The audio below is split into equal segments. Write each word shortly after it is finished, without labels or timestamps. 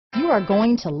are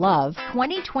going to love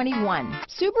 2021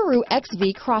 Subaru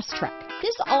XV Crosstrek.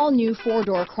 This all-new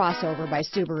four-door crossover by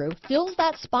Subaru fills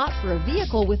that spot for a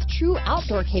vehicle with true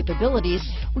outdoor capabilities,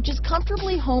 which is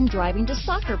comfortably home driving to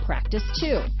soccer practice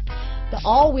too. The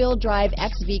all-wheel drive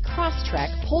XV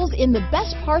Crosstrek pulls in the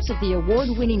best parts of the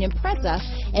award-winning Impreza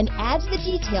and adds the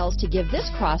details to give this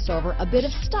crossover a bit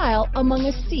of style among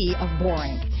a sea of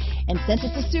boring. And since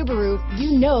it's a Subaru,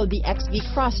 you know the XV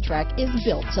Crosstrek is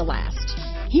built to last.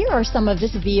 Here are some of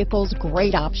this vehicle's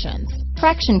great options: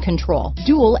 traction control,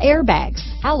 dual airbags,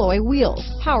 alloy wheels,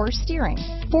 power steering,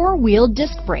 four-wheel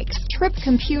disc brakes, trip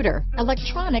computer,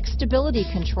 electronic stability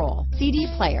control, CD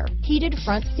player, heated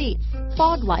front seats,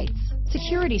 fog lights,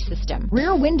 security system,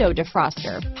 rear window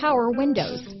defroster, power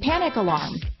windows, panic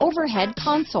alarm, overhead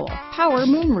console, power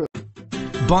moonroof.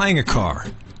 Buying a car,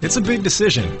 it's a big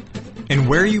decision, and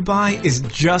where you buy is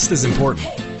just as important.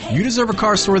 You deserve a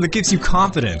car store that gives you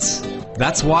confidence.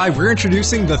 That's why we're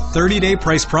introducing the 30-day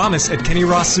price promise at Kenny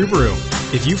Ross Subaru.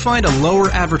 If you find a lower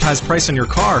advertised price on your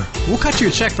car, we'll cut you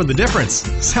a check for the difference.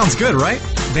 Sounds good, right?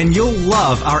 Then you'll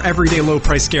love our everyday low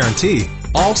price guarantee,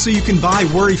 all so you can buy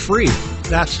worry-free.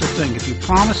 That's the thing. If you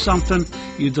promise something,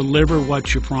 you deliver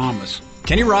what you promise.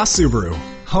 Kenny Ross Subaru,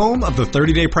 home of the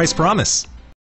 30-day price promise.